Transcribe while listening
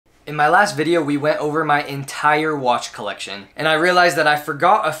In my last video, we went over my entire watch collection, and I realized that I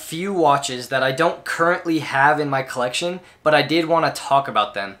forgot a few watches that I don't currently have in my collection, but I did want to talk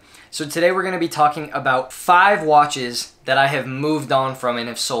about them. So today we're going to be talking about 5 watches that I have moved on from and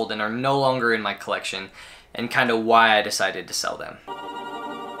have sold and are no longer in my collection, and kind of why I decided to sell them.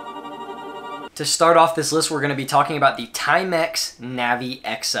 To start off this list, we're going to be talking about the Timex Navi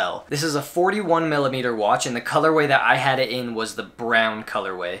XL. This is a 41mm watch, and the colorway that I had it in was the brown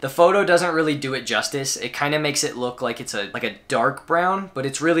colorway. The photo doesn't really do it justice. It kind of makes it look like it's a dark brown, but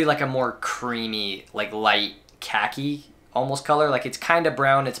it's really like a more creamy, like light khaki almost color. Like it's kind of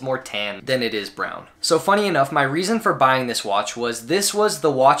brown, it's more tan than it is brown. So funny enough, my reason for buying this watch was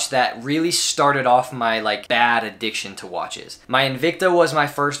the watch that really started off my bad addiction to watches. My Invicta was my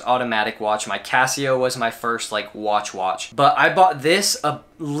first automatic watch, my Casio was my first watch, but I bought this a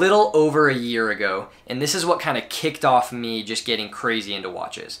little over a year ago, and this is what kind of kicked off me just getting crazy into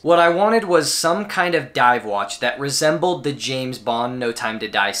watches. What I wanted was some kind of dive watch that resembled the James Bond No Time to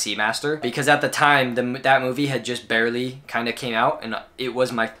Die Seamaster, because at the time that movie had just barely kind of came out, and it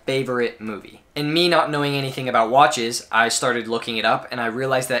was my favorite movie. And me not knowing anything about watches, I started looking it up, and I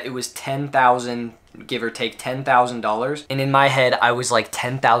realized that it was $10,000, give or take $10,000. And in my head, I was like,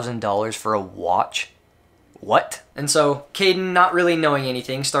 $10,000 for a watch? What? And so, Caden, not really knowing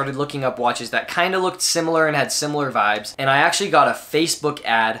anything, started looking up watches that kind of looked similar and had similar vibes, and I actually got a Facebook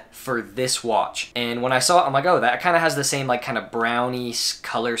ad for this watch. And when I saw it, I'm like, oh, that kind of has the same kind of browny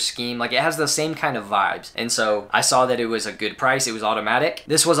color scheme, it has the same kind of vibes. And so I saw that it was a good price, it was automatic.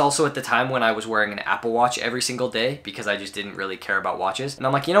 This was also at the time when I was wearing an Apple Watch every single day because I just didn't really care about watches. And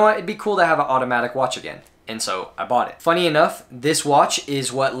I'm like, you know what, it'd be cool to have an automatic watch again. And so I bought it. Funny enough, this watch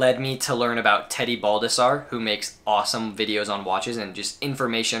is what led me to learn about Teddy Baldessar, who makes awesome videos on watches and just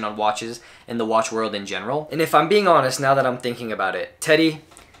information on watches and the watch world in general. And if I'm being honest, now that I'm thinking about it, Teddy,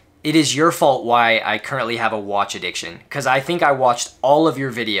 it is your fault why I currently have a watch addiction, because I think I watched all of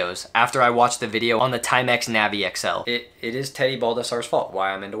your videos after I watched the video on the Timex Navi XL. It is Teddy Baldessar's fault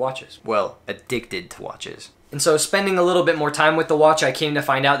why I'm into watches. Well, addicted to watches. And so spending a little bit more time with the watch, I came to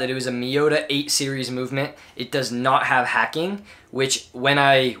find out that it was a Miyota 8 series movement. It does not have hacking, which when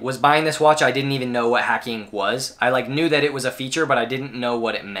I was buying this watch, I didn't even know what hacking was. I knew that it was a feature, but I didn't know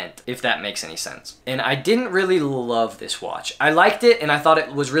what it meant, if that makes any sense. And I didn't really love this watch. I liked it, and I thought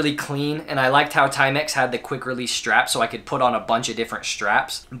it was really clean, and I liked how Timex had the quick release strap so I could put on a bunch of different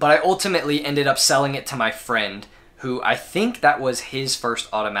straps. But I ultimately ended up selling it to my friend, who I think that was his first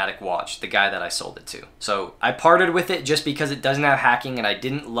automatic watch, the guy that I sold it to. So I parted with it just because it doesn't have hacking and I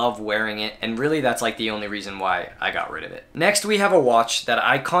didn't love wearing it, and really that's the only reason why I got rid of it. Next we have a watch that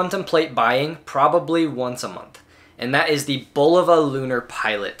I contemplate buying probably once a month, and that is the Bulova Lunar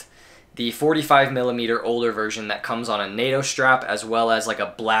Pilot, the 45mm older version that comes on a NATO strap as well as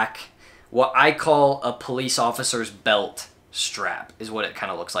a black, what I call a police officer's belt strap is what it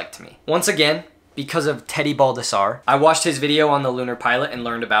kind of looks like to me. Once again, because of Teddy Baldessar, I watched his video on the Lunar Pilot and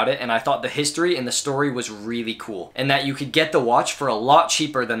learned about it, and I thought the history and the story was really cool, and that you could get the watch for a lot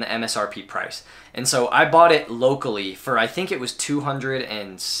cheaper than the MSRP price. And so I bought it locally for, I think it was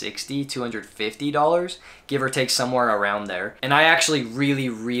 $260, $250, give or take somewhere around there. And I actually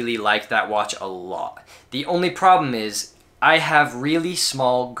really liked that watch a lot. The only problem is I have really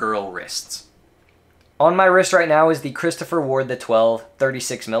small girl wrists. On my wrist right now is the Christopher Ward the 12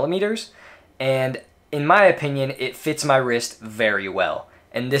 36mm. And in my opinion, it fits my wrist very well.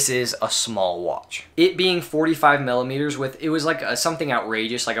 And this is a small watch. It being 45mm it was something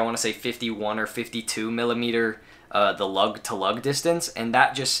outrageous, I want to say 51 or 52mm, the lug to lug distance, and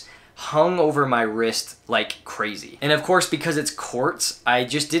that just hung over my wrist like crazy. And of course, because it's quartz, I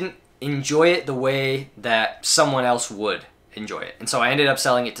just didn't enjoy it the way that someone else would enjoy it. And so I ended up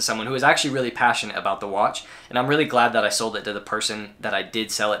selling it to someone who was actually really passionate about the watch, and I'm really glad that I sold it to the person that I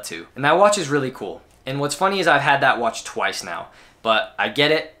did sell it to. And that watch is really cool. And what's funny is I've had that watch twice now, but I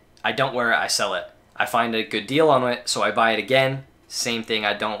get it, I don't wear it, I sell it. I find a good deal on it, so I buy it again. Same thing,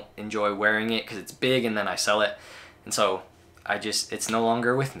 I don't enjoy wearing it because it's big, and then I sell it. And so it's no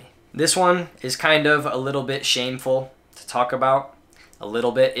longer with me. This one is kind of a little bit shameful to talk about. A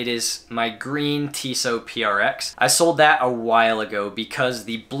little bit. It is my green Tissot PRX. I sold that a while ago because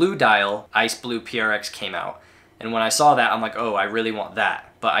the blue dial Ice Blue PRX came out. And when I saw that, I'm like, oh, I really want that.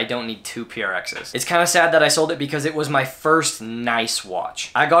 But I don't need 2 PRXs. It's kind of sad that I sold it because it was my first nice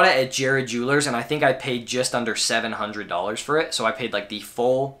watch. I got it at Jared Jewelers, and I think I paid just under $700 for it. So I paid the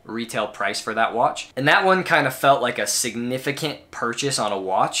full retail price for that watch. And that one kind of felt like a significant purchase on a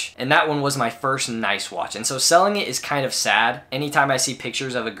watch. And that one was my first nice watch. And so selling it is kind of sad. Anytime I see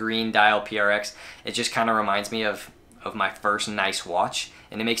pictures of a green dial PRX, it just kind of reminds me of of my first nice watch,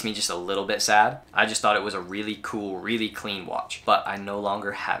 and it makes me just a little bit sad. I just thought it was a really cool, really clean watch, but I no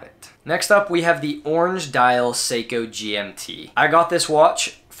longer have it. Next up, we have the orange dial Seiko GMT. I got this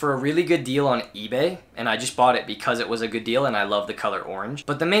watch for a really good deal on eBay, and I just bought it because it was a good deal and I love the color orange.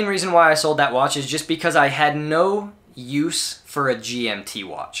 But the main reason why I sold that watch is just because I had no use for a GMT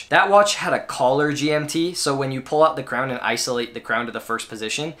watch. That watch had a collar GMT, so when you pull out the crown and isolate the crown to the first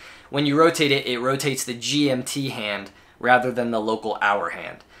position, when you rotate it, it rotates the GMT hand rather than the local hour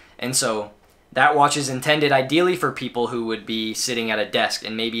hand. And so that watch is intended ideally for people who would be sitting at a desk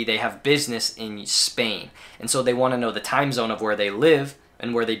and maybe they have business in Spain, and so they want to know the time zone of where they live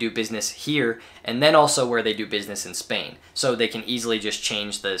and where they do business here, and then also where they do business in Spain. So they can easily just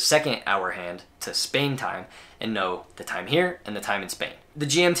change the second hour hand to Spain time and know the time here and the time in Spain. The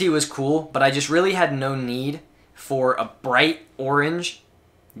GMT was cool, but I just really had no need for a bright orange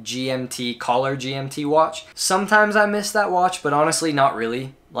GMT, collar GMT watch. Sometimes I miss that watch, but honestly not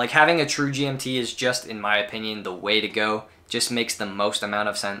really. Like, having a true GMT is just, in my opinion, the way to go. Just makes the most amount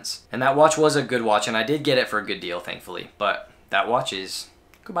of sense. And that watch was a good watch, and I did get it for a good deal, thankfully. But that watch is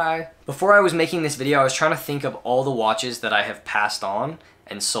goodbye. Before I was making this video, I was trying to think of all the watches that I have passed on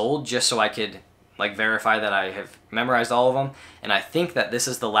and sold just so I could like verify that I have memorized all of them. And I think that this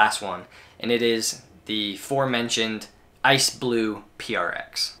is the last one, and it is the aforementioned Ice Blue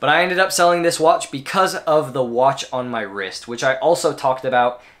PRX. But I ended up selling this watch because of the watch on my wrist, which I also talked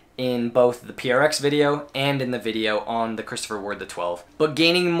about in both the PRX video and in the video on the Christopher Ward the 12. But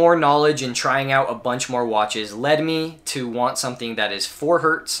gaining more knowledge and trying out a bunch more watches led me to want something that is 4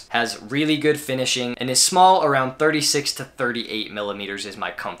 hertz, has really good finishing, and is small. Around 36 to 38 millimeters is my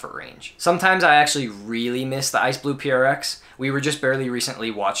comfort range. Sometimes I actually really miss the Ice Blue PRX. We were just barely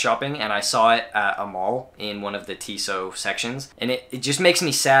recently watch shopping and I saw it at a mall in one of the Tissot sections, and it just makes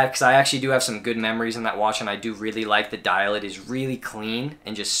me sad because I actually do have some good memories in that watch and I do really like the dial. It is really clean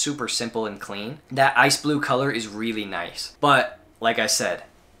and just super simple and clean. That ice blue color is really nice. But like I said,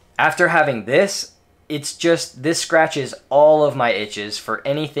 after having this, it's just, this scratches all of my itches for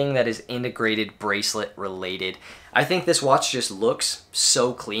anything that is integrated bracelet related. I think this watch just looks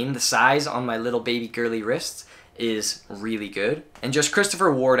so clean. The size on my little baby girly wrists is really good. And just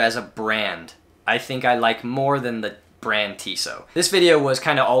Christopher Ward as a brand, I think I like more than the brand Tissot. This video was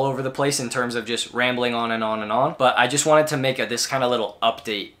kind of all over the place in terms of just rambling on and on and on, but I just wanted to make this kind of little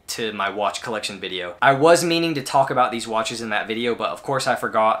update to my watch collection video. I was meaning to talk about these watches in that video, but of course I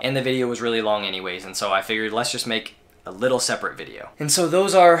forgot, and the video was really long anyways, and so I figured let's just make a little separate video. And so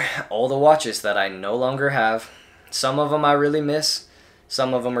those are all the watches that I no longer have. Some of them I really miss,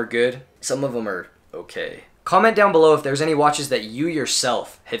 some of them are good, some of them are okay. Comment down below if there's any watches that you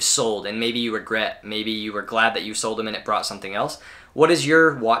yourself have sold and maybe you regret, maybe you were glad that you sold them and it brought something else. What is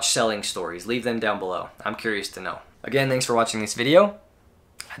your watch selling stories? Leave them down below. I'm curious to know. Again, thanks for watching this video.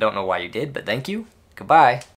 I don't know why you did, but thank you. Goodbye.